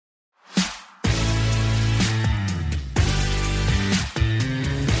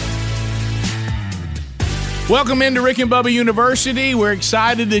Welcome into Rick and Bubba University. We're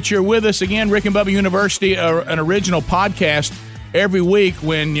excited that you're with us again. Rick and Bubba University, an original podcast every week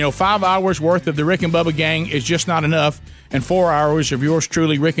when, 5 hours worth of the Rick and Bubba gang is just not enough, and 4 hours of yours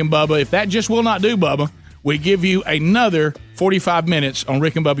truly, Rick and Bubba. If that just will not do, Bubba, we give you another 45 minutes on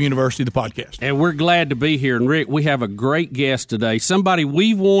Rick and Bubba University, the podcast. And we're glad to be here. And, Rick, we have a great guest today, somebody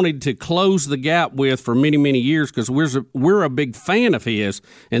we've wanted to close the gap with for many, many years because we're a big fan of his,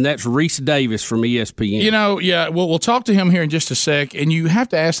 and that's Reese Davis from ESPN. We'll talk to him here in just a sec, and you have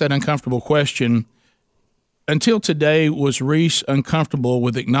to ask that uncomfortable question. Until today, was Reese uncomfortable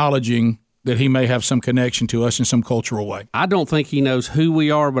with acknowledging that he may have some connection to us in some cultural way? I don't think he knows who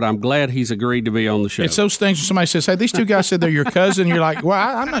we are, but I'm glad he's agreed to be on the show. It's those things when somebody says, hey, these two guys said they're your cousin. You're like,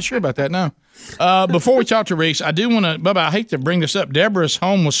 well, I'm not sure about that, no. Before we talk to Reese, I do want to, Bubba, I hate to bring this up. Deborah's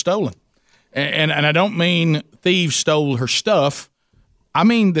home was stolen. And I don't mean thieves stole her stuff. I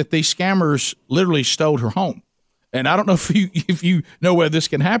mean that these scammers literally stole her home. And I don't know if you know whether this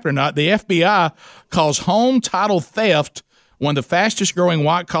can happen or not. The FBI calls home title theft one of the fastest growing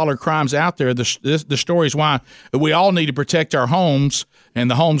white-collar crimes out there. The story is why we all need to protect our homes and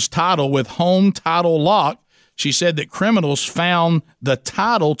the home's title with Home Title Lock. She said that criminals found the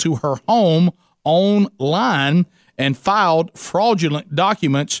title to her home online and filed fraudulent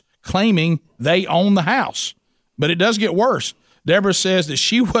documents claiming they own the house. But it does get worse. Deborah says that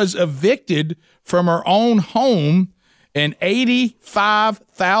she was evicted from her own home and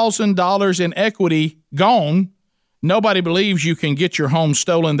 $85,000 in equity gone. Nobody believes you can get your home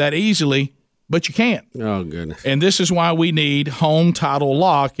stolen that easily, but you can. Oh, goodness. And this is why we need Home Title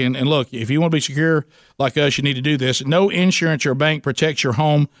Lock. And look, if you want to be secure like us, you need to do this. No insurance or bank protects your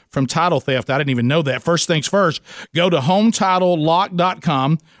home from title theft. I didn't even know that. First things first, go to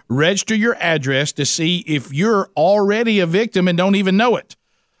HometitleLock.com, register your address to see if you're already a victim and don't even know it.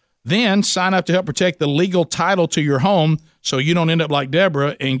 Then sign up to help protect the legal title to your home so you don't end up like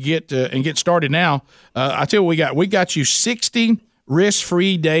Deborah and get started now. I tell you what we got. We got you 60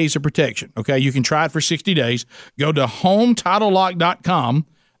 risk-free days of protection. Okay, you can try it for 60 days. Go to HometitleLock.com.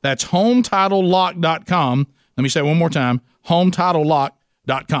 That's HometitleLock.com. Let me say it one more time,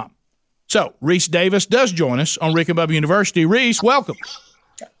 HometitleLock.com. So Reese Davis does join us on Rick and Bubba University. Reese, welcome.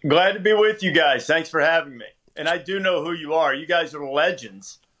 Glad to be with you guys. Thanks for having me. And I do know who you are. You guys are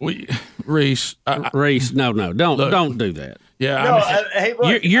legends. Reese, no, don't do that. Yeah, no, hey,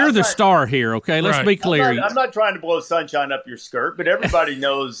 look, you're the star here. Okay, let's be clear. I'm not trying to blow sunshine up your skirt, but everybody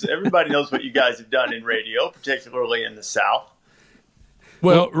knows what you guys have done in radio, particularly in the South.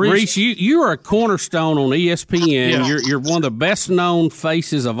 Well, Reese, you are a cornerstone on ESPN. Yeah. You're one of the best known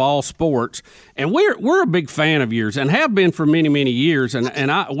faces of all sports, and we're a big fan of yours and have been for many, many years. And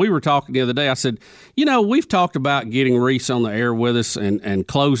we were talking the other day. I said, we've talked about getting Reese on the air with us and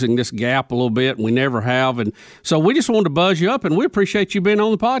closing this gap a little bit, and we never have. And so we just wanted to buzz you up, and we appreciate you being on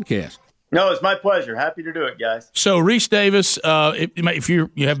the podcast. No, it's my pleasure. Happy to do it, guys. So, Reese Davis, if you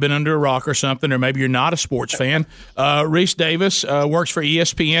have been under a rock or something, or maybe you're not a sports fan, Reese Davis works for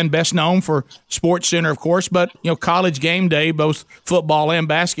ESPN, best known for SportsCenter, of course, but, College Game Day, both football and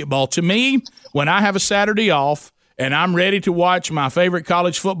basketball. To me, when I have a Saturday off and I'm ready to watch my favorite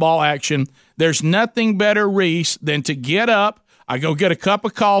college football action, there's nothing better, Reese, than to get up, I go get a cup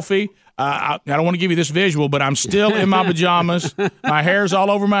of coffee, I don't want to give you this visual, but I'm still in my pajamas. My hair's all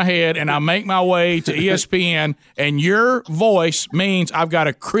over my head, and I make my way to ESPN, and your voice means I've got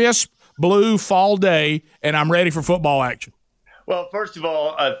a crisp blue fall day, and I'm ready for football action. Well, first of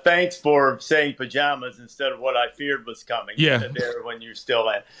all, thanks for saying pajamas instead of what I feared was coming. Yeah. There when you're still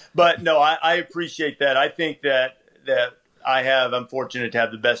in. But, no, I appreciate that. I think that I'm fortunate to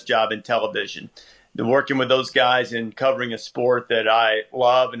have the best job in television. Working with those guys and covering a sport that I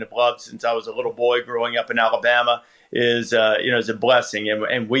love and have loved since I was a little boy growing up in Alabama is a blessing.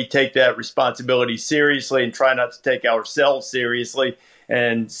 And we take that responsibility seriously and try not to take ourselves seriously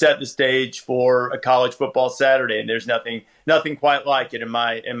and set the stage for a college football Saturday. And there's nothing quite like it in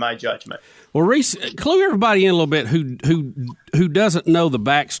my judgment. Well, Reese, clue everybody in a little bit who doesn't know the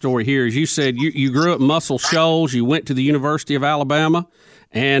backstory here. As you said, you grew up in Muscle Shoals. You went to the University of Alabama.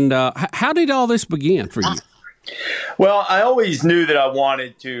 And how did all this begin for you? Well, I always knew that I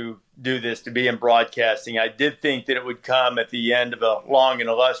wanted to do this, to be in broadcasting. I did think that it would come at the end of a long and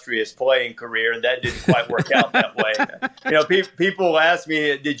illustrious playing career, and that didn't quite work out that way. People ask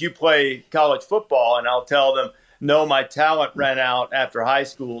me, did you play college football? And I'll tell them, no, my talent ran out after high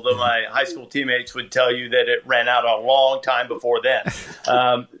school, though my high school teammates would tell you that it ran out a long time before then.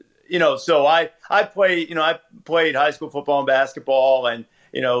 So I played high school football and basketball, and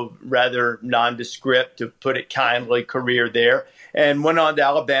rather nondescript, to put it kindly, career there, and went on to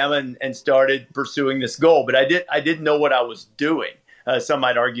Alabama and started pursuing this goal. But I didn't know what I was doing. Some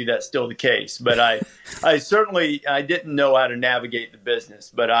might argue that's still the case, but I certainly didn't know how to navigate the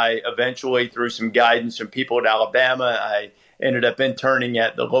business. But I eventually, through some guidance from people at Alabama, I ended up interning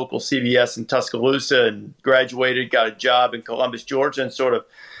at the local CVS in Tuscaloosa and graduated, got a job in Columbus, Georgia, and sort of,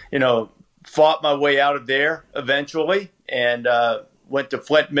 fought my way out of there eventually, and went to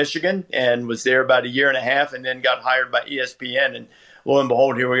Flint, Michigan, and was there about a year and a half, and then got hired by ESPN. And lo and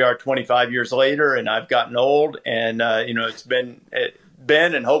behold, here we are 25 years later, and I've gotten old, and it's been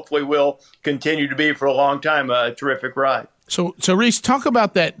and hopefully will continue to be for a long time a terrific ride. So Reese, talk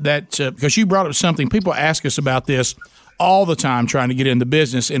about that because you brought up something. People ask us about this all the time trying to get into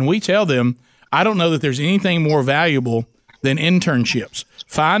business, and we tell them, I don't know that there's anything more valuable than internships.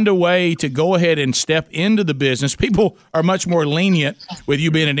 Find a way to go ahead and step into the business. People are much more lenient with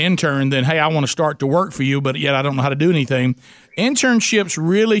you being an intern than, hey, I want to start to work for you, but yet I don't know how to do anything. Internships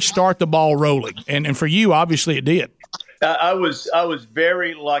really start the ball rolling, and for you, obviously, it did. I was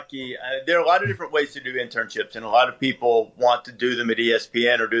very lucky. There are a lot of different ways to do internships, and a lot of people want to do them at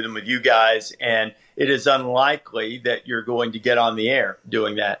ESPN or do them with you guys, and it is unlikely that you're going to get on the air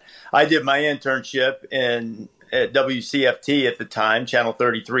doing that. I did my internship at WCFT at the time, Channel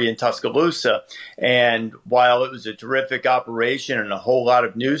 33 in Tuscaloosa, and while it was a terrific operation and a whole lot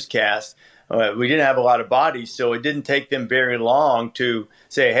of newscasts, we didn't have a lot of bodies, so it didn't take them very long to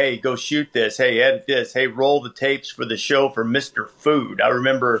say, hey, go shoot this, hey, edit this, hey, roll the tapes for the show for Mr. Food. I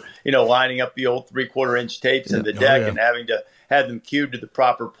remember, lining up the old 3/4-inch tapes in the deck and having to have them cued to the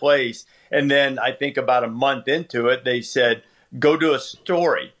proper place. And then I think about a month into it, they said, go do a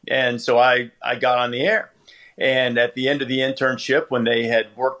story. And so I got on the air. And at the end of the internship, when they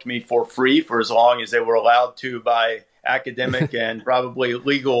had worked me for free for as long as they were allowed to by academic and probably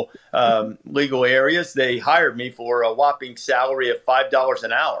legal areas, they hired me for a whopping salary of $5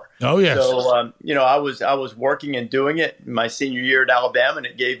 an hour. Oh yes. So I was working and doing it my senior year at Alabama, and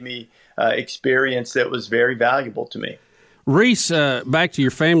it gave me experience that was very valuable to me. Reese, back to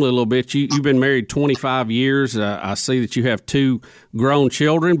your family a little bit. You've been married 25 years. I see that you have 2 grown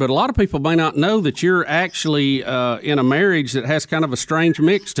children, but a lot of people may not know that you're actually in a marriage that has kind of a strange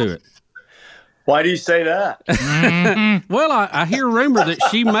mix to it. Why do you say that? Well, I hear a rumor that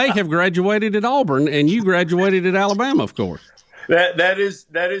she may have graduated at Auburn, and you graduated at Alabama, of course. That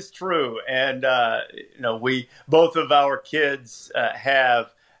is true, and we both of our kids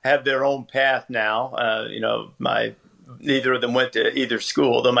have their own path now. Neither of them went to either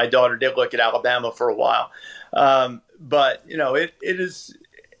school, though my daughter did look at Alabama for a while. But it is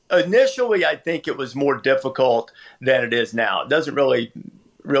initially, I think it was more difficult than it is now. It doesn't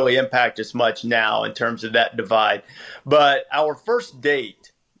really impact us much now in terms of that divide. But our first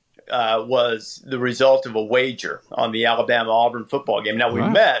date was the result of a wager on the Alabama-Auburn football game. Now, we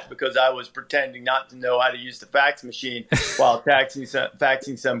met because I was pretending not to know how to use the fax machine while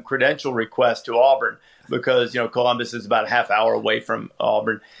faxing some credential request to Auburn, because Columbus is about a half hour away from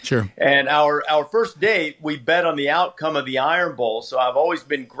Auburn. Sure. And our first date, we bet on the outcome of the Iron Bowl. So I've always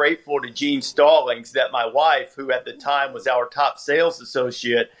been grateful to Gene Stallings that my wife, who at the time was our top sales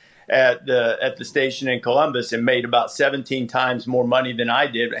associate at the station in Columbus and made about 17 times more money than I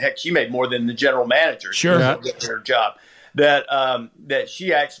did. Heck, she made more than the general manager. Sure. Getting her job. That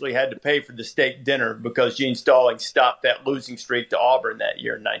she actually had to pay for the steak dinner because Gene Stallings stopped that losing streak to Auburn that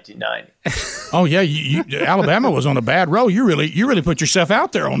year in 1990. Oh yeah, Alabama was on a bad roll. You really put yourself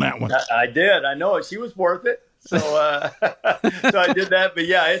out there on that one. I did. I know it. She was worth it. So so I did that. But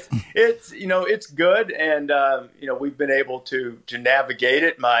yeah, it's good, and we've been able to navigate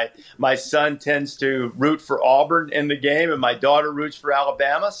it. My son tends to root for Auburn in the game, and my daughter roots for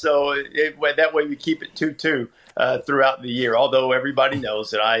Alabama. So that way we keep it 2-2. Throughout the year, although everybody knows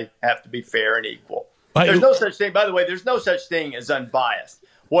that I have to be fair and equal. There's no such thing, by the way, there's no such thing as unbiased.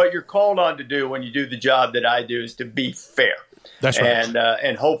 What you're called on to do when you do the job that I do is to be fair. That's right.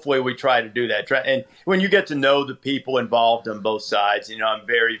 And hopefully we try to do that. And when you get to know the people involved on both sides, I'm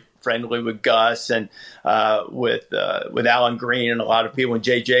very friendly with Gus and with Alan Green and a lot of people, and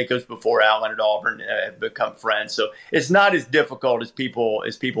Jay Jacobs before Alan at Auburn have become friends. So it's not as difficult as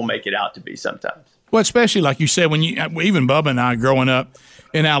people make it out to be sometimes. Well, especially like you said, when even Bubba and I growing up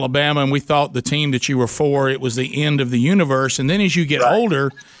in Alabama, and we thought the team that you were for, it was the end of the universe. And then as you get older,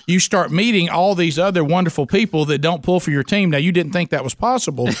 you start meeting all these other wonderful people that don't pull for your team. Now, you didn't think that was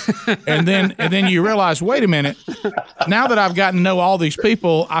possible. and then you realize, wait a minute, now that I've gotten to know all these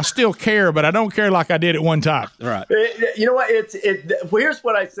people, I still care, but I don't care like I did at one time. Right. You know what? Here's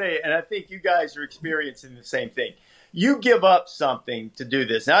what I say, and I think you guys are experiencing the same thing. you give up something to do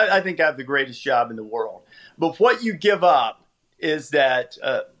this. And I think I have the greatest job in the world. But what you give up is that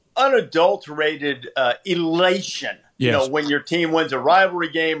unadulterated elation. Yes. When your team wins a rivalry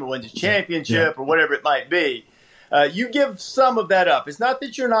game or wins a championship or whatever it might be, you give some of that up. It's not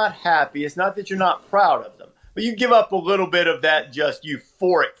that you're not happy. It's not that you're not proud of them. But you give up a little bit of that just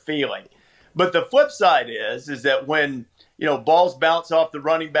euphoric feeling. But the flip side is that when balls bounce off the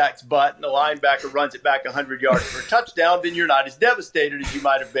running back's butt and the linebacker runs it back 100 yards for a touchdown, then you're not as devastated as you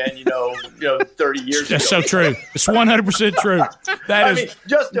might have been, 30 years ago. That's so true. It's 100% true. I mean,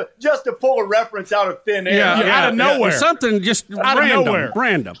 just to pull a reference out of thin air. Out of nowhere. Something just out of nowhere.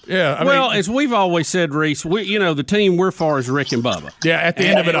 Random. Yeah. As we've always said, Reese, the team we're for is Rick and Bubba. Yeah, at the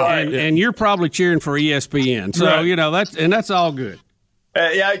end of it all. And you're probably cheering for ESPN. So, right. That's all good.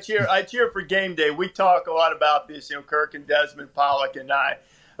 I cheer for game day. We talk a lot about this, Kirk and Desmond Pollock and I,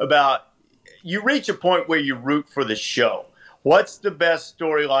 about you reach a point where you root for the show. What's the best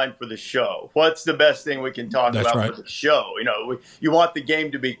storyline for the show? What's the best thing we can talk about for the show? You want the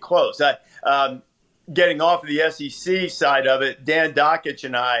game to be close. Getting off of the SEC side of it, Dan Dockich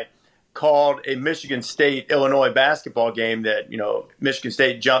and I called a Michigan State-Illinois basketball game that, Michigan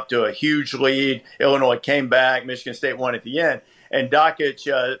State jumped to a huge lead. Illinois came back. Michigan State won at the end. And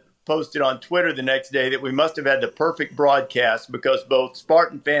Dockich posted on Twitter the next day that we must have had the perfect broadcast because both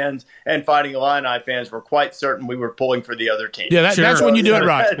Spartan fans and Fighting Illini fans were quite certain we were pulling for the other team. Yeah, that's when you do it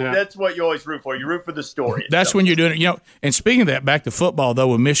right. That's what you always root for. You root for the story. That's when you're doing it. And speaking of that, back to football, though,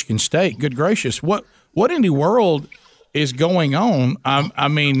 with Michigan State, good gracious, what in the world is going on? I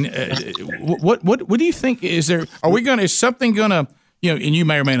mean, what do you think? Is something going to, and you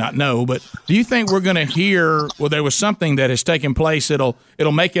may or may not know, but do you think we're going to hear, there was something that has taken place it'll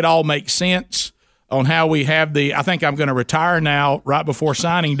make it all make sense on how we have I think I'm going to retire now right before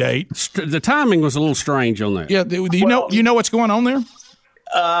signing date. The timing was a little strange on that. Yeah. Do you know what's going on there?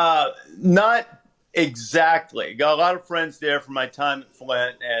 Not exactly. Got a lot of friends there from my time at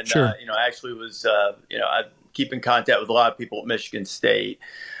Flint, and sure. I actually was I keep in contact with a lot of people at Michigan State.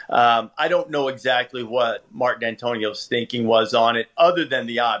 I don't know exactly what Mark D'Antonio's thinking was on it, other than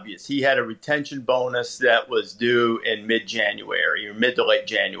the obvious. He had a retention bonus that was due in mid-January or mid to late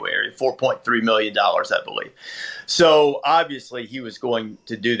January, $4.3 million, I believe. So obviously he was going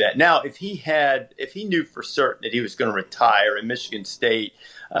to do that. Now, if he knew for certain that he was going to retire, and Michigan State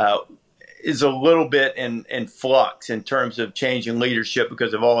is a little bit in flux in terms of changing leadership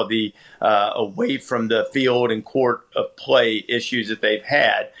because of all of the away from the field and court of play issues that they've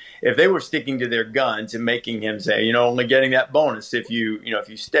had. If they were sticking to their guns and making him say, only getting that bonus if you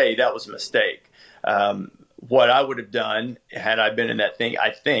stay, that was a mistake. What I would have done had I been in that thing, I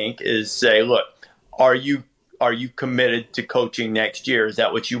think, is say, look, are you committed to coaching next year? Is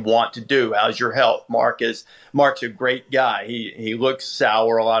that what you want to do? How's your health? Mark's a great guy. He looks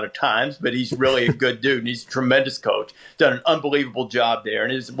sour a lot of times, but he's really a good dude. And he's a tremendous coach. Done an unbelievable job there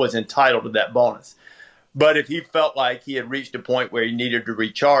and was entitled to that bonus. But if he felt like he had reached a point where he needed to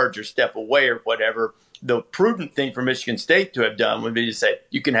recharge or step away or whatever, the prudent thing for Michigan State to have done would be to say,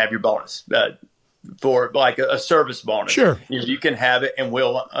 you can have your bonus for like a service bonus. Sure. You can have it, and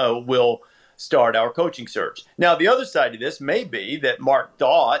we'll start our coaching search. Now, the other side of this may be that Mark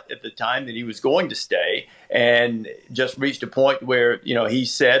thought at the time that he was going to stay and just reached a point where, he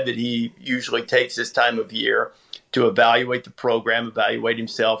said that he usually takes this time of year to evaluate the program, evaluate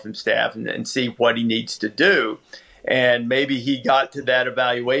himself and staff, and see what he needs to do. And maybe he got to that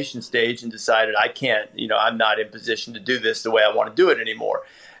evaluation stage and decided, I can't, I'm not in position to do this the way I want to do it anymore.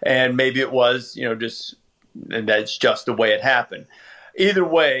 And maybe it was, and that's just the way it happened. Either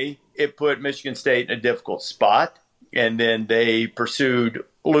way, it put Michigan State in a difficult spot, and then they pursued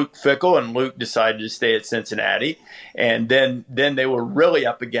Luke Fickell, and Luke decided to stay at Cincinnati, and then they were really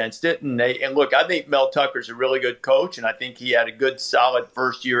up against it. And look, I think Mel Tucker's a really good coach, and I think he had a good, solid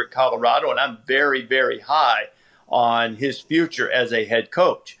first year at Colorado, and I'm very, very high on his future as a head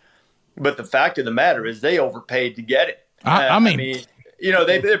coach. But the fact of the matter is, they overpaid to get it. I mean,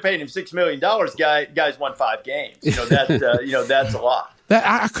 they're paying him $6 million. Guys won 5 games. That's a lot.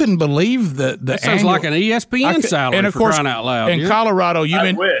 I couldn't believe that sounds like an ESPN salary, and of course, crying out loud. In Colorado,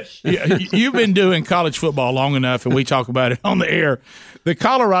 you've been doing college football long enough, and we talk about it on the air. The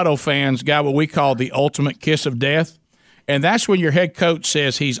Colorado fans got what we call the ultimate kiss of death, and that's when your head coach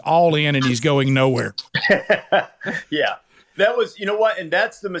says he's all in and he's going nowhere. Yeah, that was, and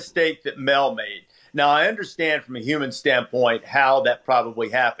that's the mistake that Mel made. Now, I understand from a human standpoint how that probably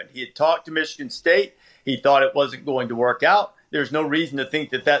happened. He had talked to Michigan State. He thought it wasn't going to work out. There's no reason to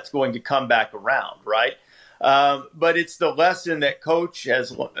think that that's going to come back around, right? But it's the lesson that coaches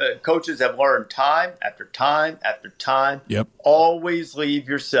have learned time after time after time. Yep. Always leave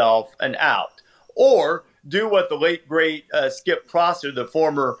yourself an out, or do what the late great Skip Prosser, the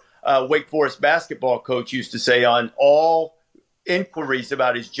former Wake Forest basketball coach, used to say on all inquiries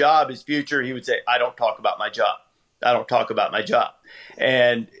about his job, his future. He would say, "I don't talk about my job. I don't talk about my job."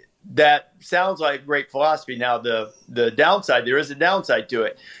 And that sounds like great philosophy. Now, the downside, there is a downside to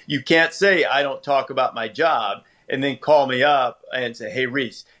it. You can't say, "I don't talk about my job," and then call me up and say, "Hey,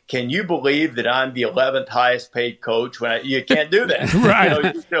 Reese, can you believe that I'm the 11th highest paid coach?" You can't do that. Right.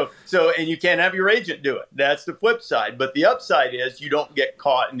 And you can't have your agent do it. That's the flip side. But the upside is you don't get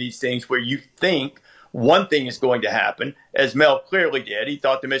caught in these things where you think one thing is going to happen, as Mel clearly did. He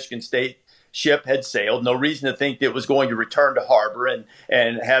thought the Michigan State ship had sailed. No reason to think that it was going to return to harbor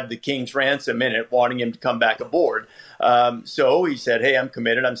and have the king's ransom in it, wanting him to come back aboard. So he said, "Hey, I'm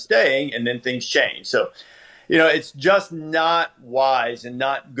committed. I'm staying." And then things changed. So, it's just not wise and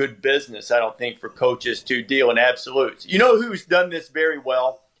not good business, I don't think, for coaches to deal in absolutes. You know who's done this very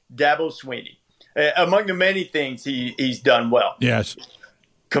well? Dabo Swinney. Among the many things he's done well. Yes.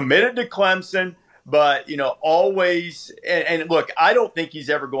 Committed to Clemson. But, always – and look, I don't think he's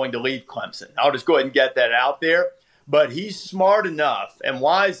ever going to leave Clemson. I'll just go ahead and get that out there. But he's smart enough and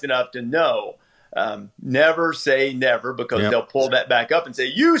wise enough to know never say never, because they'll pull that back up and say,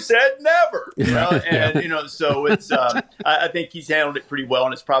 "You said never." And, so it's I think he's handled it pretty well,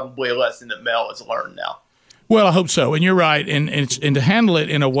 and it's probably a lesson that Mel has learned now. Well, I hope so, and you're right, and to handle it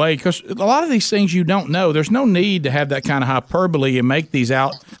in a way, because a lot of these things you don't know. There's no need to have that kind of hyperbole and make these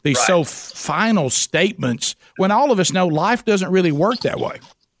so final statements when all of us know life doesn't really work that way.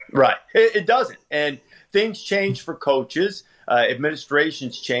 Right, it doesn't, and things change for coaches.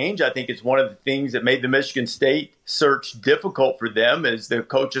 Administrations change. I think it's one of the things that made the Michigan State search difficult for them, is the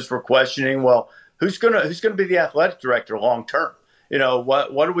coaches were questioning, well, who's gonna be the athletic director long term?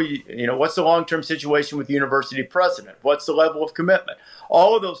 What do we, what's the long-term situation with the university president? What's the level of commitment?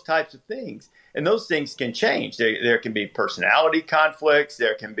 All of those types of things. And those things can change. There can be personality conflicts.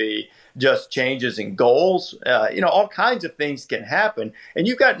 There can be just changes in goals. All kinds of things can happen. And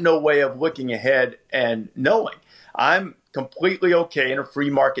you've got no way of looking ahead and knowing. I'm completely okay in a free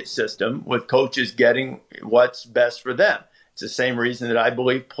market system with coaches getting what's best for them. It's the same reason that I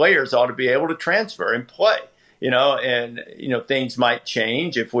believe players ought to be able to transfer and play. Things might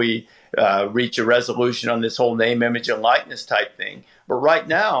change if we reach a resolution on this whole name, image, and likeness type thing. But right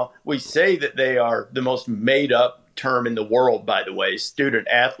now, we say that they are the most made-up term in the world, by the way, student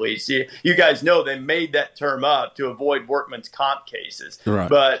athletes. You guys know they made that term up to avoid workman's comp cases. Right.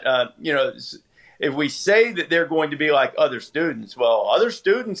 But, if we say that they're going to be like other students, well, other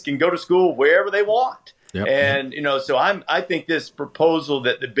students can go to school wherever they want. Yep. And, so I think this proposal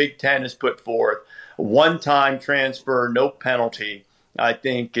that the Big Ten has put forth, one-time transfer, no penalty, I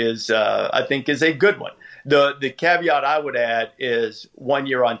think is a good one. The caveat I would add is 1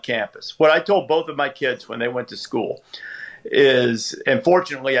 year on campus. What I told both of my kids when they went to school is, and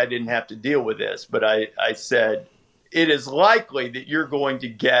fortunately I didn't have to deal with this, but I said, it is likely that you're going to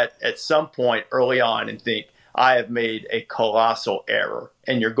get at some point early on and think, I have made a colossal error,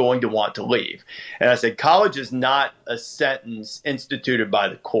 and you're going to want to leave. And I said, college is not a sentence instituted by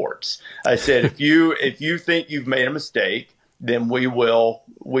the courts. I said, if you think you've made a mistake, then we will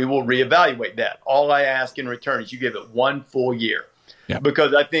reevaluate that. All I ask in return is you give it 1 full year. Yep.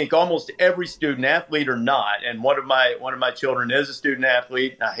 Because I think almost every student, athlete or not, and one of my children is a student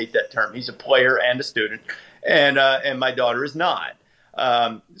athlete. I hate that term. He's a player and a student, and my daughter is not.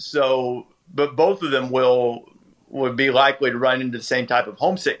 But both of them would be likely to run into the same type of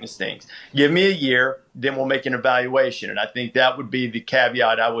homesickness things. Give me a year, then we'll make an evaluation. And I think that would be the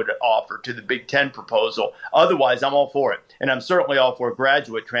caveat I would offer to the Big Ten proposal. Otherwise, I'm all for it. And I'm certainly all for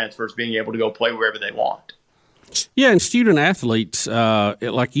graduate transfers being able to go play wherever they want. Yeah, and student athletes,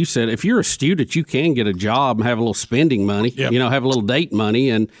 like you said, if you're a student, you can get a job and have a little spending money, yep. Have a little date money.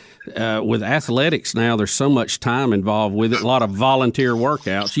 And with athletics now, there's so much time involved with it, a lot of volunteer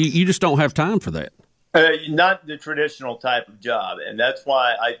workouts. You just don't have time for that. Not the traditional type of job. And that's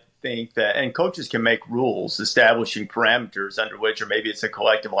why I think that, and coaches can make rules establishing parameters under which, or maybe it's a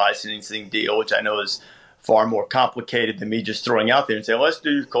collective licensing deal, which I know is far more complicated than me just throwing out there and saying, let's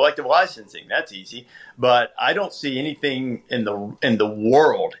do collective licensing. That's easy. But I don't see anything in the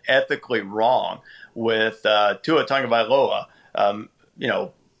world ethically wrong with Tua Tagovailoa,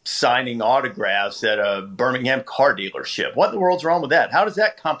 signing autographs at a Birmingham car dealership. What in the world's wrong with that? How does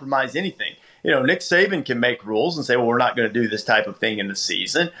that compromise anything? Nick Saban can make rules and say, well, we're not going to do this type of thing in the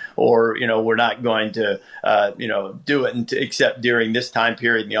season, or, we're not going to, do it except during this time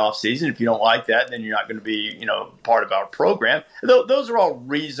period in the off season. If you don't like that, then you're not going to be, part of our program. Those are all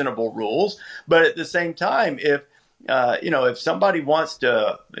reasonable rules. But at the same time, if somebody wants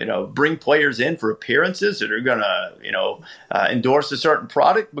to, bring players in for appearances that are going to, endorse a certain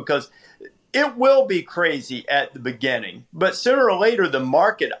product, because it will be crazy at the beginning, but sooner or later, the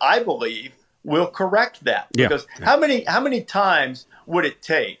market, I believe, will correct that. Because how many times would it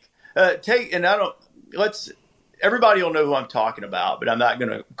take? Everybody will know who I'm talking about, but I'm not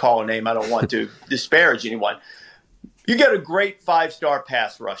going to call a name. I don't want to disparage anyone. You get a great 5-star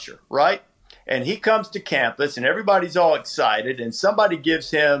pass rusher, right? And he comes to campus and everybody's all excited, and somebody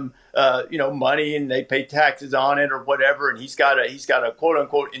gives him, money, and they pay taxes on it or whatever. And he's got a quote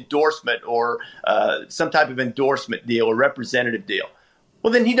unquote endorsement or some type of endorsement deal or representative deal.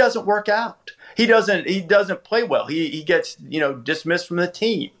 Well, then he doesn't work out. He doesn't play well. He gets, dismissed from the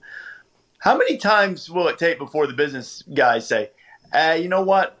team. How many times will it take before the business guys say, you know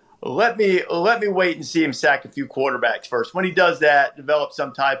what? Let me wait and see him sack a few quarterbacks first. When he does that, develop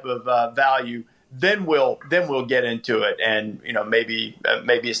some type of value, then we'll get into it and maybe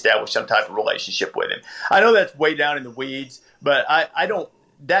establish some type of relationship with him. I know that's way down in the weeds, but I don't.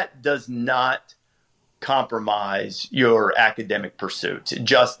 That does not compromise your academic pursuits. It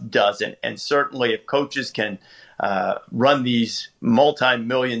just doesn't. And certainly, if coaches can run these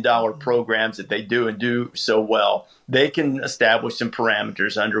multi-million-dollar programs that they do and do so well, they can establish some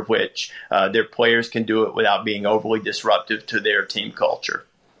parameters under which their players can do it without being overly disruptive to their team culture.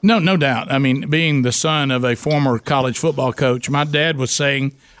 No doubt. I mean, being the son of a former college football coach, my dad was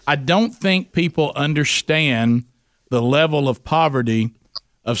saying, I don't think people understand the level of poverty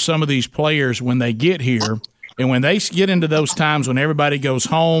of some of these players when they get here. And when they get into those times when everybody goes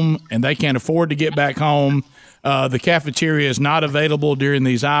home and they can't afford to get back home, the cafeteria is not available during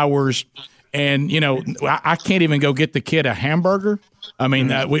these hours. And, I can't even go get the kid a hamburger. I mean,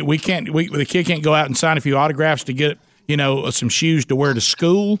 the kid can't go out and sign a few autographs to get, some shoes to wear to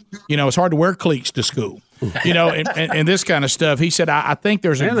school. It's hard to wear cleats to school, and this kind of stuff. He said, I think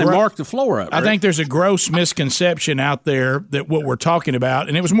there's they mark the floor up. I think there's a gross misconception out there that what we're talking about,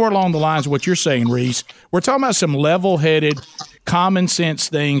 and it was more along the lines of what you're saying, Reese. We're talking about some level-headed, common sense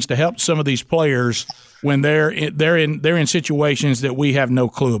things to help some of these players when they're in situations that we have no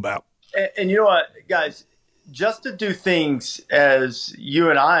clue about. And you know what, guys, just to do things as you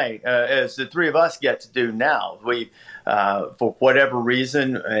and I, as the three of us get to do now, for whatever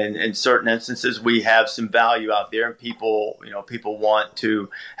reason, and in certain instances, we have some value out there, and people want to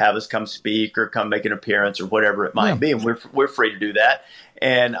have us come speak or come make an appearance or whatever it might be, and we're free to do that.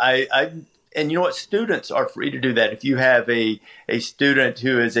 And And you know what? Students are free to do that. If you have a student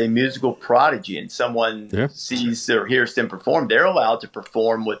who is a musical prodigy and someone sees or hears them perform, they're allowed to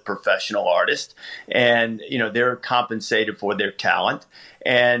perform with professional artists, and they're compensated for their talent.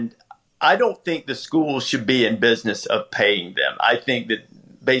 And I don't think the schools should be in business of paying them. I think that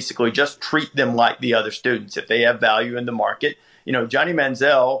basically just treat them like the other students. If they have value in the market, Johnny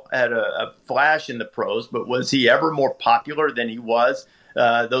Manziel had a flash in the pros, but was he ever more popular than he was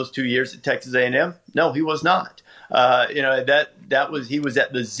those 2 years at Texas A&M? No, he was not. He was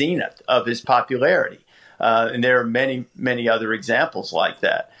at the zenith of his popularity. And there are many, many other examples like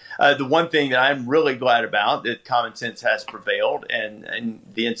that. The one thing that I'm really glad about, that common sense has prevailed, and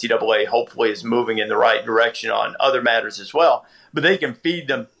the NCAA hopefully is moving in the right direction on other matters as well, but they can feed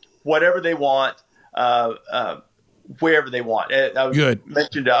them whatever they want, wherever they want. I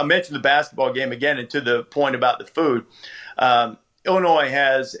mentioned the basketball game again, and to the point about the food. Illinois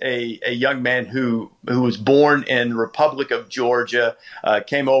has a young man who was born in the Republic of Georgia,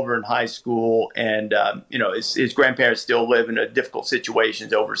 came over in high school, and his grandparents still live in difficult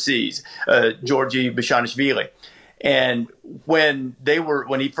situations overseas. Georgie Bishanishvili, and when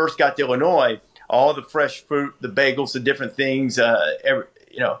he first got to Illinois, all the fresh fruit, the bagels, the different things,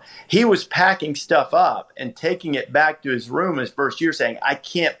 he was packing stuff up and taking it back to his room his first year saying, I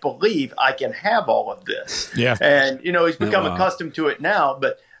can't believe I can have all of this. Yeah. And, he's become accustomed to it now.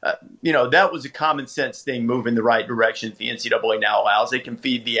 But, that was a common sense thing, move in the right direction. The NCAA now allows. They can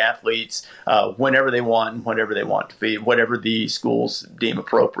feed the athletes whenever they want and whenever they want to feed, whatever the schools deem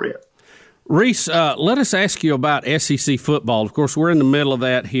appropriate. Reese, let us ask you about SEC football. Of course, we're in the middle of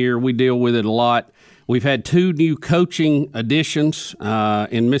that here. We deal with it a lot. We've had 2 new coaching additions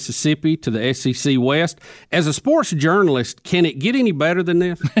in Mississippi to the SEC West. As a sports journalist, can it get any better than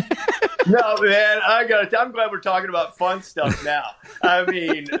this? No, man, I'm glad we're talking about fun stuff now. I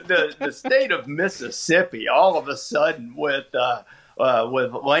mean, the state of Mississippi, all of a sudden with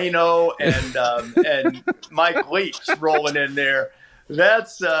with Lano and Mike Leach rolling in there.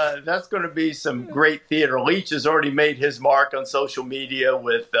 That's going to be some great theater. Leach has already made his mark on social media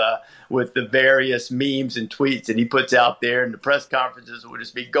with the various memes and tweets that he puts out there, and the press conferences will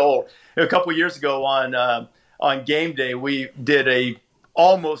just be gold. A couple of years ago on game day, we did a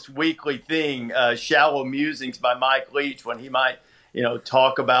almost weekly thing, Shallow Musings by Mike Leach, when he might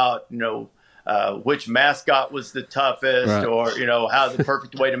talk about which mascot was the toughest, right, or how the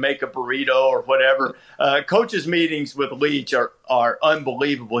perfect way to make a burrito or whatever. Coaches meetings with Leach are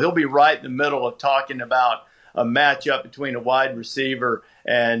unbelievable. He'll be right in the middle of talking about a matchup between a wide receiver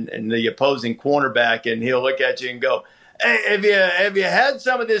and the opposing cornerback, and he'll look at you and go, "Hey, have you had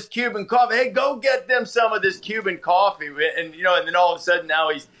some of this Cuban coffee? Hey, go get them some of this Cuban coffee." And and then all of a sudden now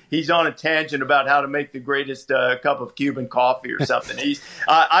he's on a tangent about how to make the greatest cup of Cuban coffee or something.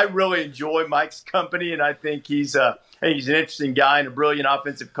 I really enjoy Mike's company, and I think he's an interesting guy and a brilliant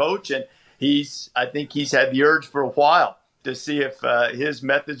offensive coach. And I think he's had the urge for a while to see if his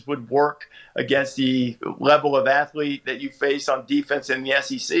methods would work against the level of athlete that you face on defense in the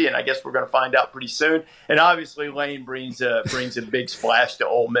SEC. And I guess we're going to find out pretty soon. And obviously Lane brings a big splash to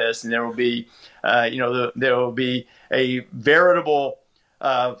Ole Miss, and there will be, there will be a veritable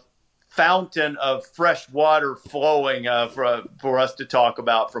fountain of fresh water flowing for us to talk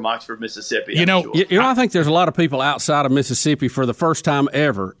about from Oxford, Mississippi. I think there's a lot of people outside of Mississippi for the first time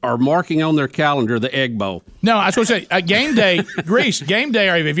ever are marking on their calendar the Egg Bowl. No, I was going to say game day, Grease. Game day.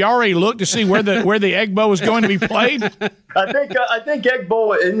 Have you already looked to see where the Egg Bowl is going to be played? I think Egg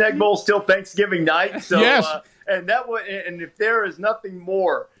Bowl still Thanksgiving night. So yes. And if there is nothing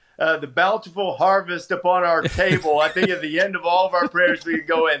more. The bountiful harvest upon our table. I think at the end of all of our prayers, we could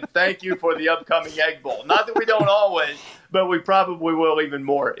go in. Thank you for the upcoming Egg Bowl. Not that we don't always, but we probably will even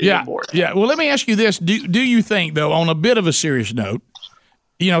more. Yeah. Well, let me ask you this. Do you think, though, on a bit of a serious note,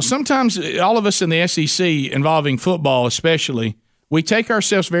 sometimes all of us in the SEC involving football especially, we take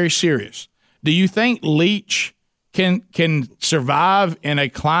ourselves very serious. Do you think Leach can survive in a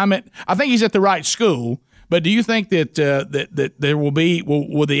climate? I think he's at the right school. But do you think that that there will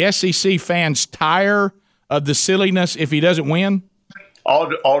the SEC fans tire of the silliness if he doesn't win?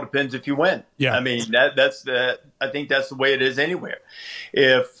 All depends if you win. Yeah. I mean I think that's the way it is anywhere.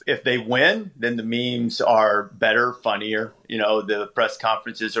 If they win, then the memes are better, funnier. The press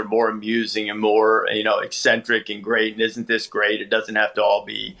conferences are more amusing and more eccentric and great. And isn't this great? It doesn't have to all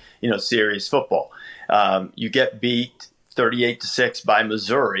be serious football. You get beat 38-6 by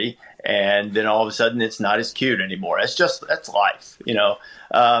Missouri, and then all of a sudden it's not as cute anymore. That's life,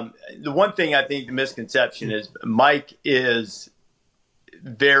 The one thing I think the misconception is Mike is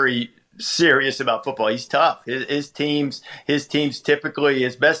very serious about football. He's tough. His teams typically,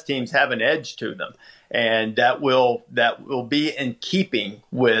 his best teams have an edge to them, and that will be in keeping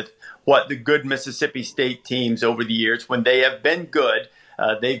with what the good Mississippi State teams over the years, when they have been good,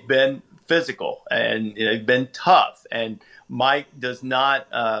 they've been physical and they've been tough. And Mike does not.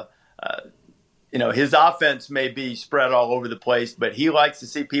 His offense may be spread all over the place, but he likes to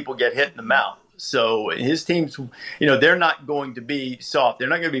see people get hit in the mouth. So his teams, they're not going to be soft. They're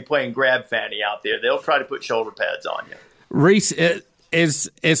not going to be playing grab fanny out there. They'll try to put shoulder pads on you. Reese,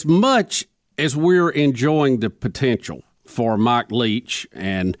 as much as we're enjoying the potential for Mike Leach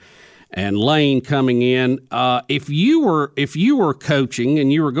and Lane coming in, if you were coaching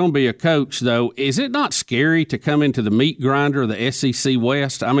and you were going to be a coach, though, is it not scary to come into the meat grinder of the SEC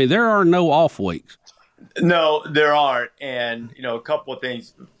West? I mean, there are no off weeks. No, there aren't. And, a couple of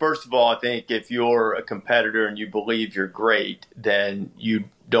things. First of all, I think if you're a competitor and you believe you're great, then you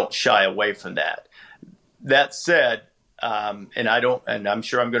don't shy away from that. That said, and I'm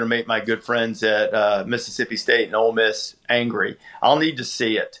sure I'm going to make my good friends at Mississippi State and Ole Miss angry. I'll need to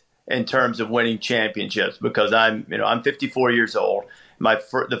see it in terms of winning championships, because I'm 54 years old.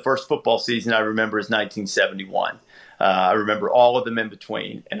 The first football season I remember is 1971. I remember all of them in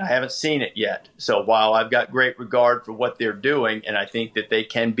between, and I haven't seen it yet. So while I've got great regard for what they're doing, and I think that they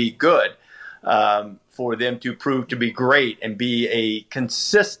can be good, for them to prove to be great and be a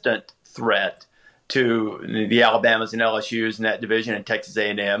consistent threat to the Alabamas and LSUs in that division, and Texas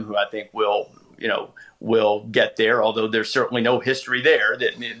A&M, who I think will get there, although there's certainly no history there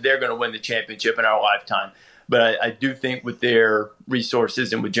that they're going to win the championship in our lifetime. But I do think with their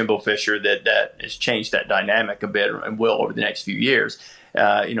resources and with Jimbo Fisher that has changed that dynamic a bit and will over the next few years.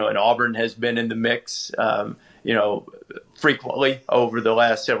 And Auburn has been in the mix, frequently over the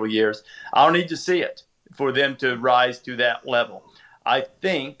last several years. I'll need to see it for them to rise to that level. I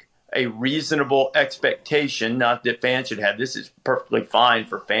think a reasonable expectation, not that fans should have, this is perfectly fine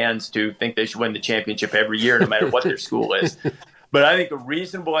for fans to think they should win the championship every year, no matter what their school is. But I think a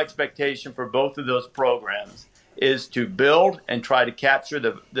reasonable expectation for both of those programs is to build and try to capture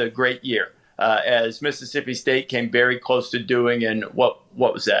the great year, as Mississippi State came very close to doing in what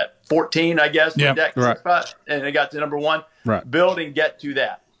was that, 14, I guess, yeah, right. And they got to number 1. Right. Build and get to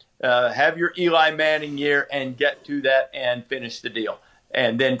that. Have your Eli Manning year and get to that and finish the deal.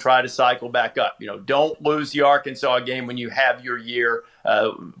 And then try to cycle back up. Don't lose the Arkansas game when you have your year,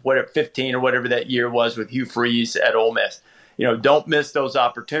 15 or whatever that year was with Hugh Freeze at Ole Miss. Don't miss those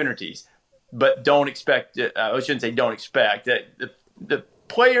opportunities. But don't expect – I shouldn't say don't expect. The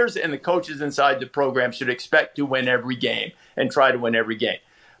players and the coaches inside the program should expect to win every game and try to win every game.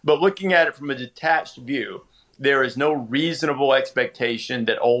 But looking at it from a detached view, there is no reasonable expectation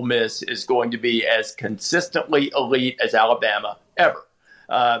that Ole Miss is going to be as consistently elite as Alabama ever.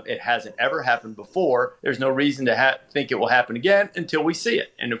 It hasn't ever happened before. There's no reason to think it will happen again until we see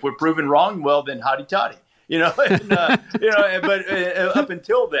it. And if we're proven wrong, well, then hotty-toddy. But up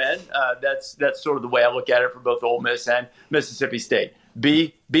until then, that's sort of the way I look at it for both Ole Miss and Mississippi State.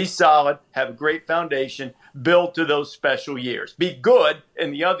 Be solid, have a great foundation, build to those special years. Be good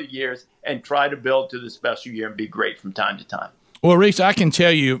in the other years and try to build to the special year and be great from time to time. Well, Reese, I can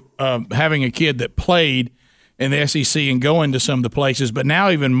tell you, having a kid that played in the SEC and going to some of the places, but now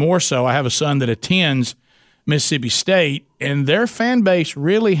even more so, I have a son that attends Mississippi State, and their fan base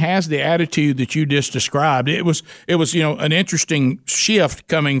really has the attitude that you just described. It was an interesting shift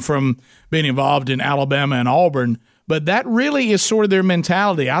coming from being involved in Alabama and Auburn, but that really is sort of their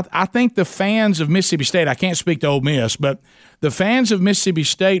mentality. I think the fans of Mississippi State, I can't speak to Ole Miss, but the fans of Mississippi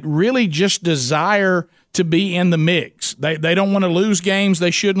State really just desire to be in the mix. They don't want to lose games they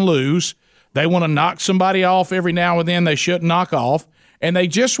shouldn't lose. They want to knock somebody off every now and then they shouldn't knock off. And they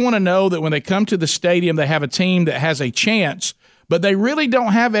just want to know that when they come to the stadium, they have a team that has a chance. But they really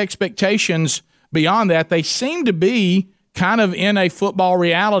don't have expectations beyond that. They seem to be kind of in a football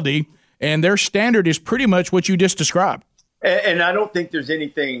reality, and their standard is pretty much what you just described. And I don't think there's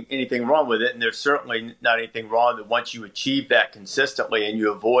anything wrong with it. And there's certainly not anything wrong that once you achieve that consistently and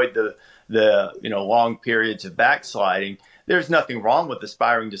you avoid the long periods of backsliding, there's nothing wrong with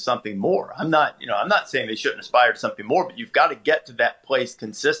aspiring to something more. I'm not saying they shouldn't aspire to something more, but you've got to get to that place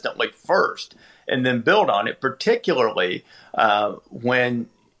consistently first and then build on it, particularly when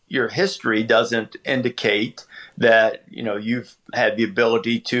your history doesn't indicate that, you've had the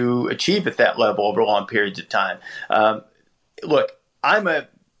ability to achieve at that level over long periods of time. Look, I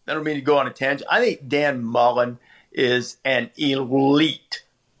don't mean to go on a tangent. I think Dan Mullen is an elite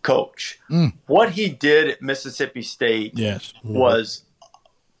coach. What he did at Mississippi State was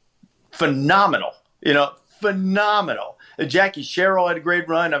phenomenal. Phenomenal. Jackie Sherrill had a great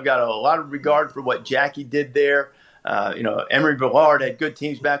run. I've got a lot of regard for what Jackie did there. Emory Bellard had good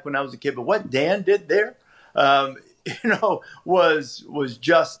teams back when I was a kid, but what Dan did there, was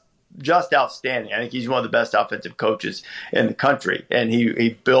just outstanding. I think he's one of the best offensive coaches in the country, and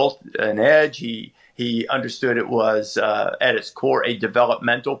he built an edge. He understood it was, at its core, a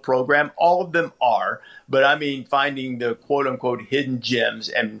developmental program. All of them are, but I mean finding the quote-unquote hidden gems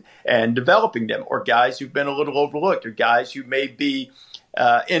and developing them, or guys who've been a little overlooked, or guys who may be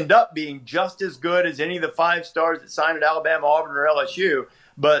end up being just as good as any of the 5 stars that signed at Alabama, Auburn, or LSU,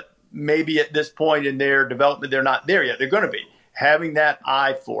 but maybe at this point in their development, they're not there yet. They're going to be. Having that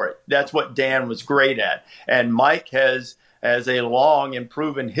eye for it. That's what Dan was great at. And Mike has a long and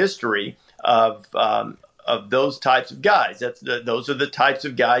proven history of those types of guys. Those are the types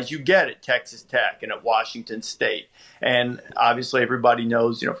of guys you get at Texas Tech and at Washington State. And obviously everybody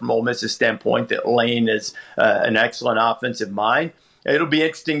knows, from Ole Miss's standpoint, that Lane is an excellent offensive mind. It'll be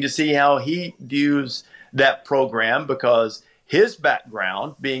interesting to see how he views that program, because his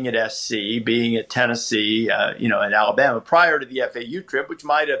background, being at SC, being at Tennessee, in Alabama, prior to the FAU trip, which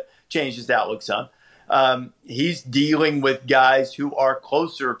might have changed his outlook some, he's dealing with guys who are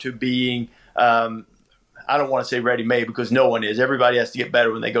closer to being, I don't want to say ready-made, because no one is. Everybody has to get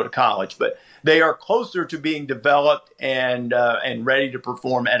better when they go to college, but they are closer to being developed and ready to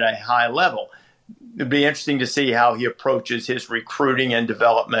perform at a high level. It'd be interesting to see how he approaches his recruiting and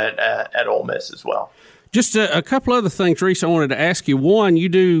development at Ole Miss as well. Just a couple other things, Reese, I wanted to ask you. One, you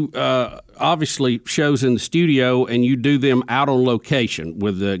do obviously shows in the studio, and you do them out on location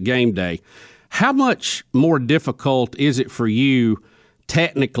with the game day. How much more difficult is it for you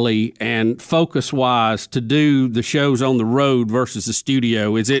technically and focus-wise to do the shows on the road versus the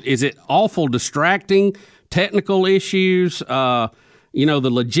studio? Is it awful distracting, technical issues, the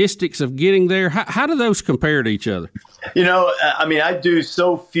logistics of getting there? How do those compare to each other? I do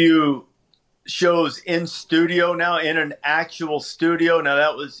so few shows in studio now, in an actual studio. Now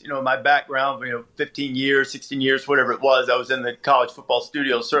that was, my background, 15 years, 16 years, whatever it was. I was in the college football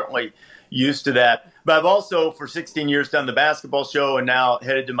studio, certainly used to that. But I've also for 16 years done the basketball show and now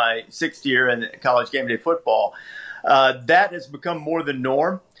headed to my 6th year in college game day football. That has become more the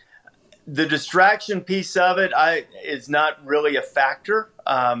norm. The distraction piece of it is not really a factor.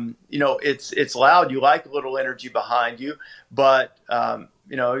 It's loud. You like a little energy behind you, but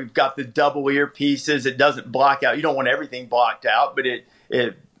you've got the double earpieces. It doesn't block out. You don't want everything blocked out, but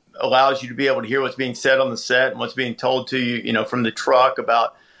it allows you to be able to hear what's being said on the set and what's being told to you, from the truck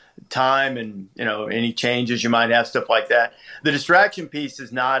about time and any changes you might have, stuff like that. The distraction piece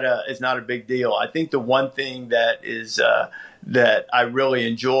is not a big deal. I think the one thing that is that I really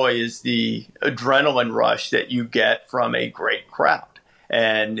enjoy is the adrenaline rush that you get from a great crowd,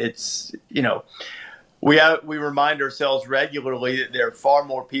 and it's we remind ourselves regularly that there are far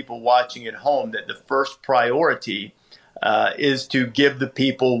more people watching at home. That the first priority is to give the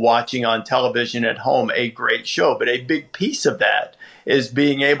people watching on television at home a great show, but a big piece of that is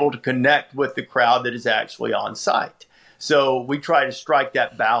being able to connect with the crowd that is actually on site. So we try to strike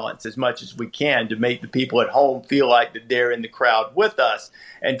that balance as much as we can to make the people at home feel like that they're in the crowd with us,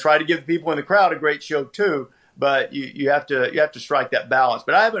 and try to give the people in the crowd a great show too. But you have to strike that balance.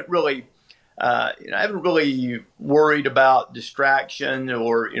 But I haven't really worried about distraction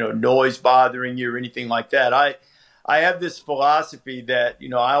or noise bothering you or anything like that. I have this philosophy that,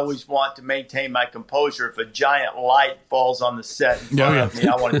 I always want to maintain my composure. If a giant light falls on the set in front of me,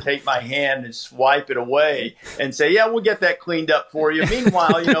 I want to take my hand and swipe it away and say, yeah, we'll get that cleaned up for you.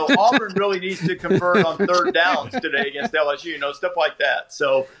 Meanwhile, Auburn really needs to convert on 3rd downs today against LSU, stuff like that.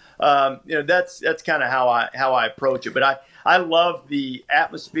 So, that's kind of how I approach it. But I love the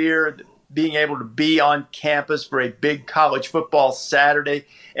atmosphere, being able to be on campus for a big college football Saturday,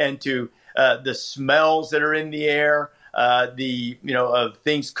 and to the smells that are in the air, of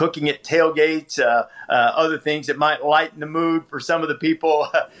things cooking at tailgates, other things that might lighten the mood for some of the people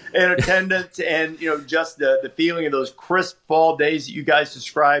in attendance, and just the feeling of those crisp fall days that you guys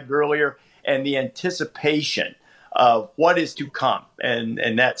described earlier, and the anticipation of what is to come, and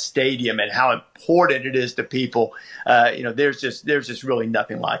that stadium, and how important it is to people. There's just really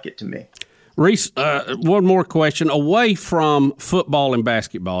nothing like it to me. Reese, one more question. Away from football and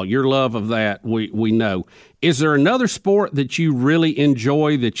basketball, your love of that, we know. Is there another sport that you really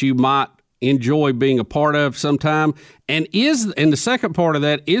enjoy, that you might enjoy being a part of sometime? And the second part of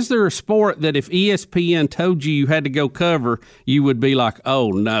that, is there a sport that if ESPN told you had to go cover, you would be like,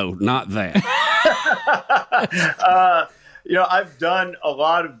 oh, no, not that? I've done a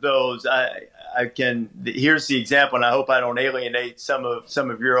lot of those. Here's the example, and I hope I don't alienate some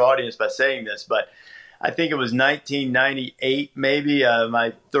of your audience by saying this, but I think it was 1998, maybe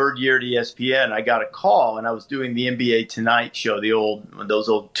my 3rd year at ESPN. I got a call, and I was doing the NBA Tonight show, those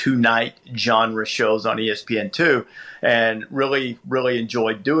old 2-night genre shows on ESPN2, and really, really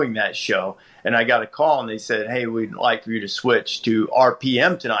enjoyed doing that show. And I got a call, and they said, "Hey, we'd like for you to switch to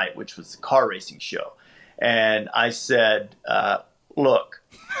RPM Tonight," which was the car racing show. And I said, "Look."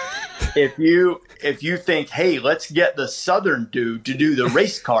 If you think, hey, let's get the Southern dude to do the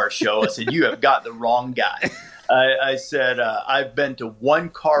race car show, I said, you have got the wrong guy. I said, I've been to one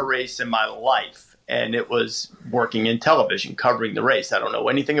car race in my life, and it was working in television, covering the race. I don't know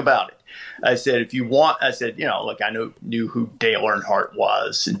anything about it. I said, look, I knew who Dale Earnhardt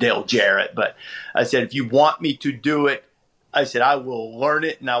was and Dale Jarrett, but I said, if you want me to do it, I said, I will learn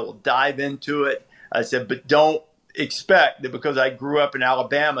it and I will dive into it. I said, but don't expect that because I grew up in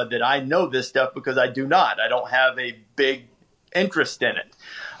Alabama that I know this stuff, because I do not. I don't have a big interest in it.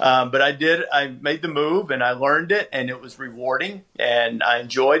 But I did. I made the move and I learned it, and it was rewarding, and I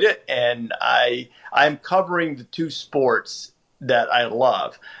enjoyed it. And I'm covering the two sports that I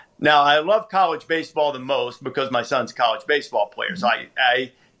love. Now, I love college baseball the most because my son's a college baseball player. So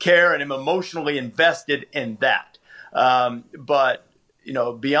I care and am emotionally invested in that. But,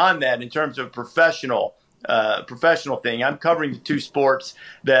 beyond that, in terms of professional thing, I'm covering the two sports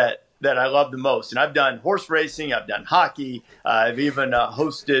that I love the most. And I've done horse racing, I've done hockey, I've even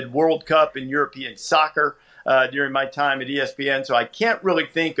hosted World Cup in European soccer during my time at ESPN. So I can't really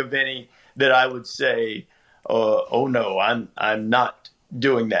think of any that I would say, oh no, I'm not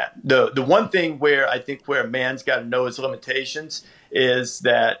doing that. The one thing where I think where a man's got to know his limitations is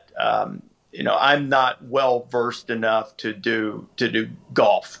that I'm not well versed enough to do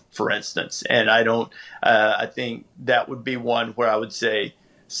golf, for instance, and I don't. I think that would be one where I would say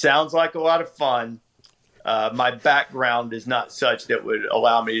sounds like a lot of fun. My background is not such that would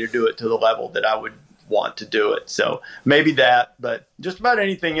allow me to do it to the level that I would want to do it. So maybe that, but just about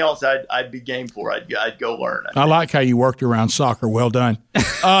anything else I'd be game for. I'd go learn. I like how you worked around soccer. Well done.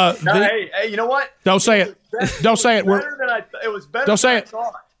 Hey, you know what? Don't say it. Don't say it. It was better Don't say than it. I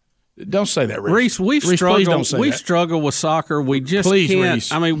thought. Don't say that, Reese. We struggle with soccer. We just can't.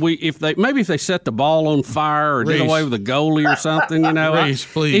 Reese. I mean, if they set the ball on fire or did away with a goalie or something, Reese,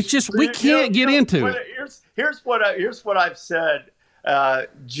 please. It's just we can't get into it. Here's what I've said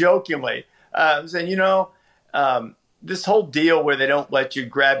jokingly. I'm saying, this whole deal where they don't let you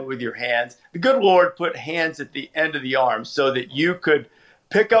grab it with your hands. The good Lord put hands at the end of the arm so that you could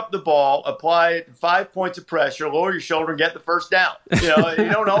pick up the ball, apply 5 points of pressure, lower your shoulder, and get the first down. You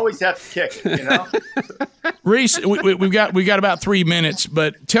don't always have to kick it. Reese, we've got about 3 minutes,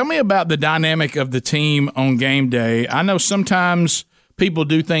 but tell me about the dynamic of the team on game day. I know sometimes people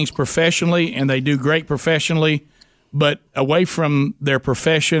do things professionally, and they do great professionally, but away from their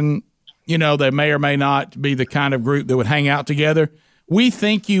profession, they may or may not be the kind of group that would hang out together. We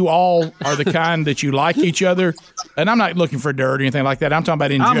think you all are the kind that you like each other, and I'm not looking for dirt or anything like that. I'm talking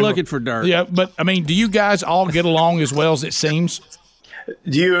about in general. I'm looking for dirt. Yeah, but, do you guys all get along as well as it seems?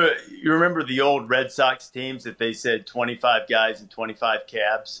 Do you remember the old Red Sox teams that they said 25 guys and 25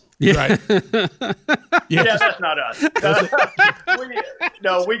 cabs? Yeah. Right. Yeah, that's not us.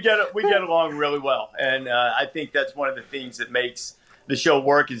 We get along really well, and I think that's one of the things that makes the show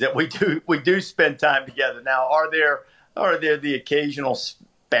work is that we do spend time together. Now, are there the occasional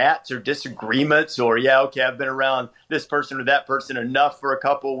spats or disagreements or, I've been around this person or that person enough for a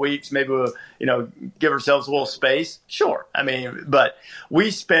couple of weeks. Maybe we'll, give ourselves a little space. Sure. But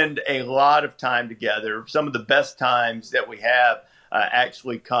we spend a lot of time together. Some of the best times that we have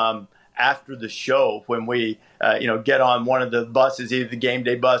actually come after the show when we, get on one of the buses, either the game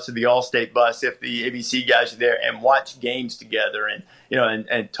day bus or the All-State bus, if the ABC guys are there, and watch games together and,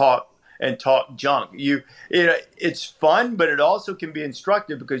 and talk junk. It's fun, but it also can be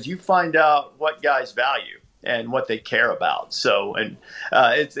instructive because you find out what guys value and what they care about. So,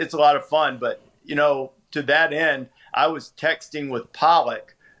 it's a lot of fun. But to that end, I was texting with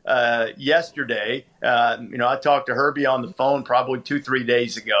Pollock yesterday. I talked to Herbie on the phone probably 2-3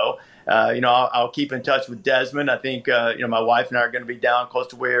 days ago. I'll keep in touch with Desmond. I think my wife and I are going to be down close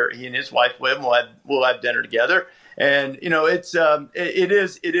to where he and his wife live. We'll have dinner together. And it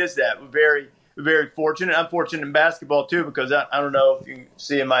is that we're very, very fortunate. I'm fortunate in basketball too because I don't know if you can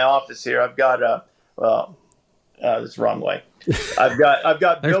see in my office here. I've got that's the wrong way. I've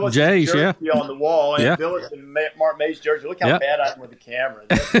got Billis' jersey on the wall and Billis and Mark May's jersey. Look how bad I am with the camera.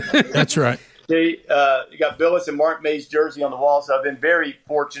 That's right. You got Billis and Mark May's jersey on the wall. So I've been very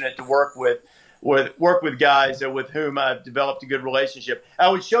fortunate to work with guys with whom I've developed a good relationship. I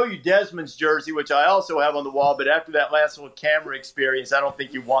would show you Desmond's jersey, which I also have on the wall, but after that last little camera experience, I don't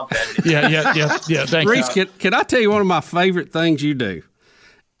think you want that anymore. Yeah. Thank you. Reese, can I tell you one of my favorite things you do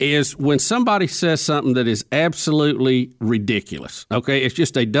is when somebody says something that is absolutely ridiculous, okay? It's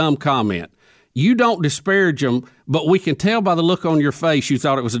just a dumb comment. You don't disparage them, but we can tell by the look on your face you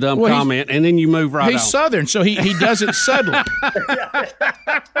thought it was a dumb comment, and then you move right on. He's Southern, so he does it subtly.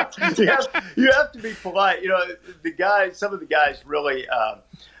 You have to be polite. Some of the guys really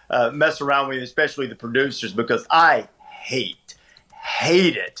mess around with me, especially the producers, because I hate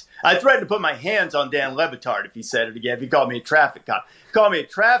it. I threatened to put my hands on Dan Le Batard if he said it again. If he called me a traffic cop. Call me a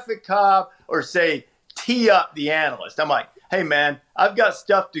traffic cop or say, tee up the analyst. I'm like, hey, man, I've got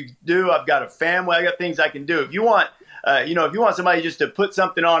stuff to do. I've got a family. I got things I can do. If you want, if you want somebody just to put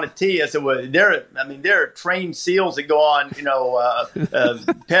something on a tee, I said, well, there are trained SEALs that go on,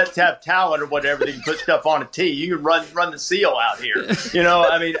 Pets Have Talent or whatever. They can put stuff on a tee. You can run the SEAL out here.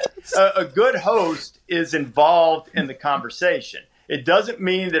 A good host is involved in the conversation. It doesn't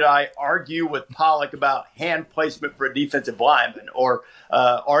mean that I argue with Pollock about hand placement for a defensive lineman or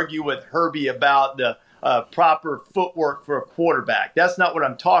argue with Herbie about the proper footwork for a quarterback. That's not what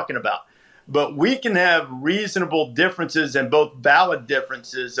I'm talking about. But we can have reasonable differences and both valid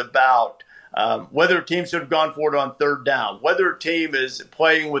differences about whether a team should have gone for it on third down, whether a team is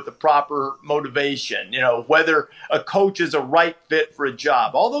playing with the proper motivation, whether a coach is a right fit for a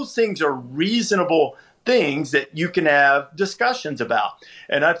job. All those things are reasonable things that you can have discussions about.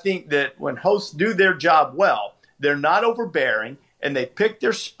 And I think that when hosts do their job well, they're not overbearing and they pick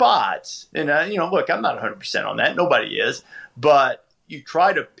their spots. And, look, I'm not 100% on that. Nobody is. But you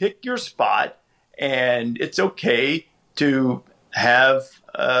try to pick your spot, and it's okay to have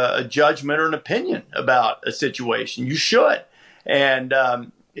a judgment or an opinion about a situation. You should. And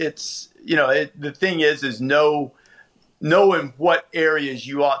the thing is know in what areas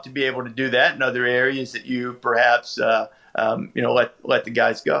you ought to be able to do that and other areas that you perhaps, let the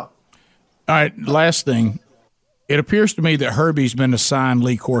guys go. All right, last thing. It appears to me that Herbie's been assigned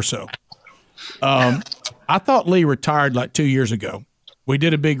Lee Corso. I thought Lee retired like 2 years ago. We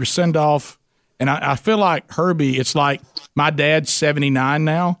did a big send-off, and I feel like Herbie, it's like my dad's 79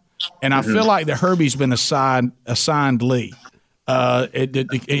 now, and I feel like that Herbie's been assigned Lee.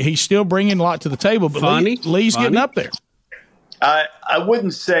 He's still bringing a lot to the table, but Lee's getting up there. I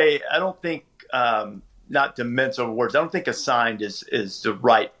wouldn't say, I don't think, not to mince over words, I don't think assigned is the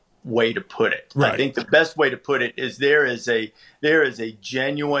right way to put it. Right. I think the best way to put it is there is a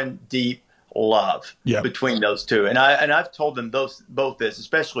genuine, deep love between those two. And I've told them both this,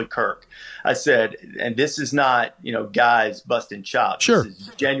 especially Kirk. I said, and this is not, guys busting chops. Sure. This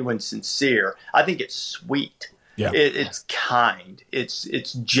is genuine, sincere. I think it's sweet. Yeah. It's kind.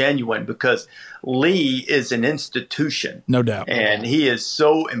 It's genuine because Lee is an institution. No doubt. And he is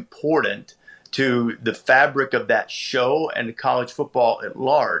so important to the fabric of that show and college football at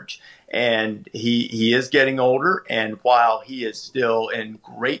large. And he is getting older. And while he is still in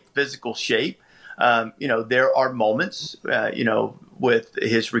great physical shape, there are moments, with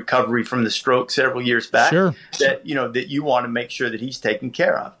his recovery from the stroke several years back that you want to make sure that he's taken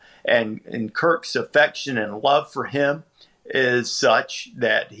care of. And Kirk's affection and love for him is such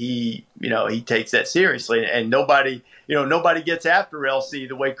that he takes that seriously, and nobody gets after LC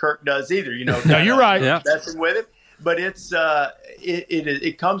the way Kirk does either. No, you're right. Messing with him, but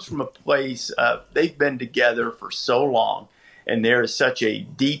it comes from a place they've been together for so long, and there is such a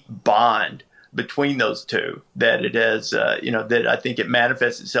deep bond between those two that it has, that I think it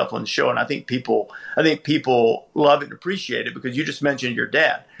manifests itself on the show, and I think people love it and appreciate it because you just mentioned your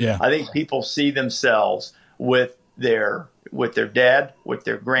dad. Yeah, I think people see themselves with their dad, with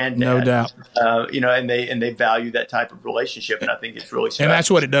their granddad. No doubt. And they value that type of relationship, and I think it's really special. And that's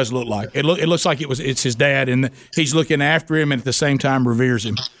what it does look like. It looks like it's his dad, and he's looking after him, and at the same time reveres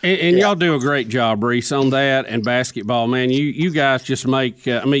him. And y'all do a great job, Reese, on that and basketball, man. You guys just make.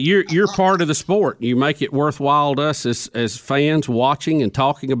 You're part of the sport. You make it worthwhile to us as fans watching and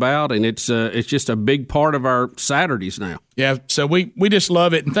talking about, and it's just a big part of our Saturdays now. Yeah, so we just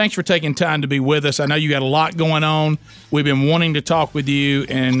love it, and thanks for taking time to be with us. I know you got a lot going on. We've been wanting to talk with you,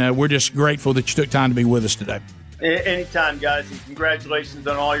 and we're just grateful that you took time to be with us today. Anytime, guys, and congratulations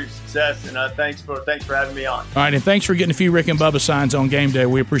on all your success, and thanks for having me on. All right, and thanks for getting a few Rick and Bubba signs on game day.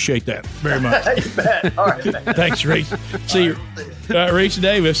 We appreciate that very much. You bet. All right, thanks, Reese. See you. Reese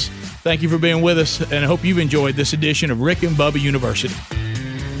Davis, thank you for being with us, and I hope you've enjoyed this edition of Rick and Bubba University.